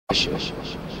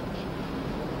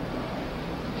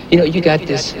You know, you got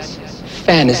this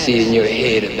fantasy in your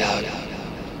head about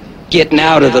getting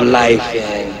out of the life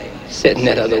and setting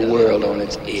that other world on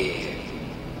its ear.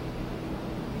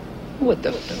 What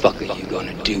the fuck are you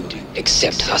gonna do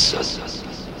except hustle?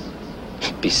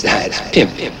 Besides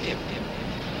pimping.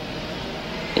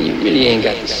 And you really ain't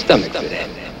got the stomach for that.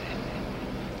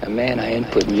 Now, man, I ain't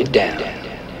putting you down.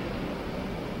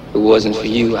 If it wasn't for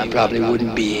you, I probably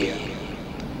wouldn't be here.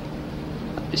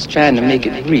 I'm just trying to make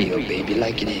it real, baby,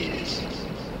 like it is.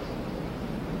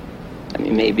 I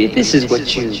mean, maybe this is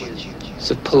what you're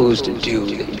supposed to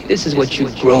do. This is what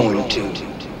you've grown to.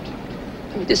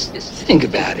 I mean, just think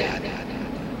about it.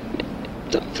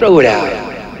 Don't throw it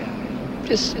out.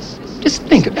 Just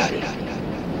think about it.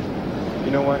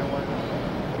 You know what?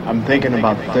 I'm thinking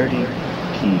about 30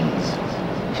 keys.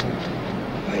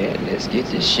 Well, let's get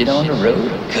this shit on the road.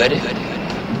 Cut it.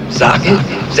 Sock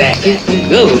it. Zack it.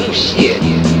 Go. Shit.